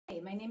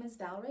My name is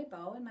Valerie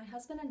Bowe, and my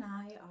husband and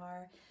I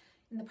are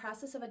in the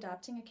process of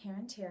adopting a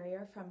Cairn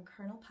Terrier from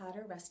Colonel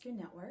Potter Rescue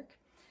Network.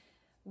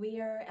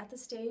 We are at the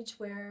stage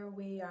where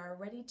we are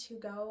ready to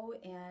go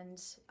and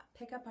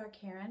pick up our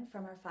Cairn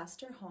from our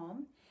foster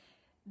home.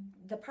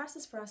 The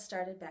process for us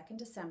started back in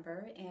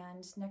December,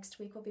 and next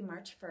week will be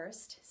March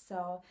 1st.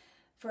 So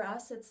for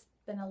us, it's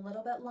been a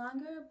little bit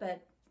longer,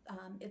 but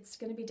it's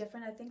going to be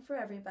different, I think, for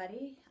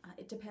everybody.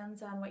 It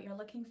depends on what you're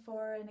looking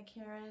for in a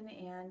Cairn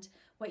and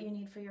what you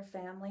need for your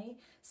family.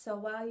 So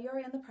while you're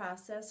in the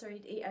process, or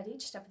at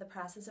each step of the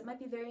process, it might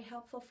be very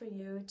helpful for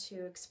you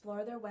to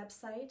explore their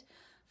website,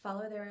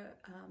 follow their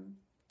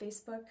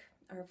Facebook,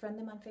 or friend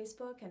them on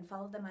Facebook, and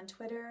follow them on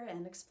Twitter,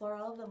 and explore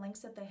all of the links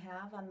that they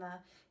have on the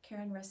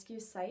Cairn Rescue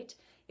site.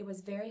 It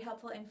was very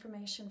helpful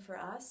information for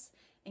us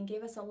and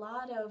gave us a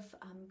lot of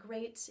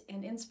great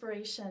and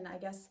inspiration, I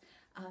guess,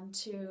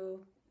 to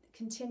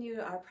continue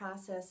our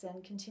process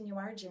and continue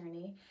our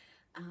journey.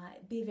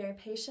 Be very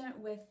patient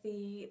with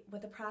the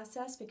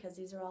process, because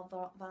these are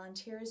all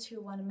volunteers who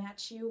want to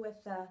match you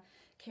with the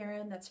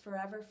Cairn that's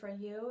forever for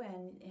you,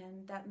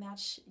 and that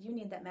match, you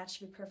need that match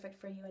to be perfect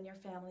for you and your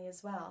family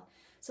as well.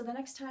 So the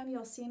next time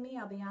you'll see me,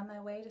 I'll be on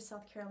my way to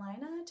South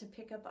Carolina to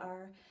pick up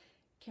our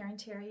Cairn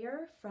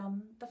Terrier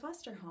from the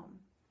foster home.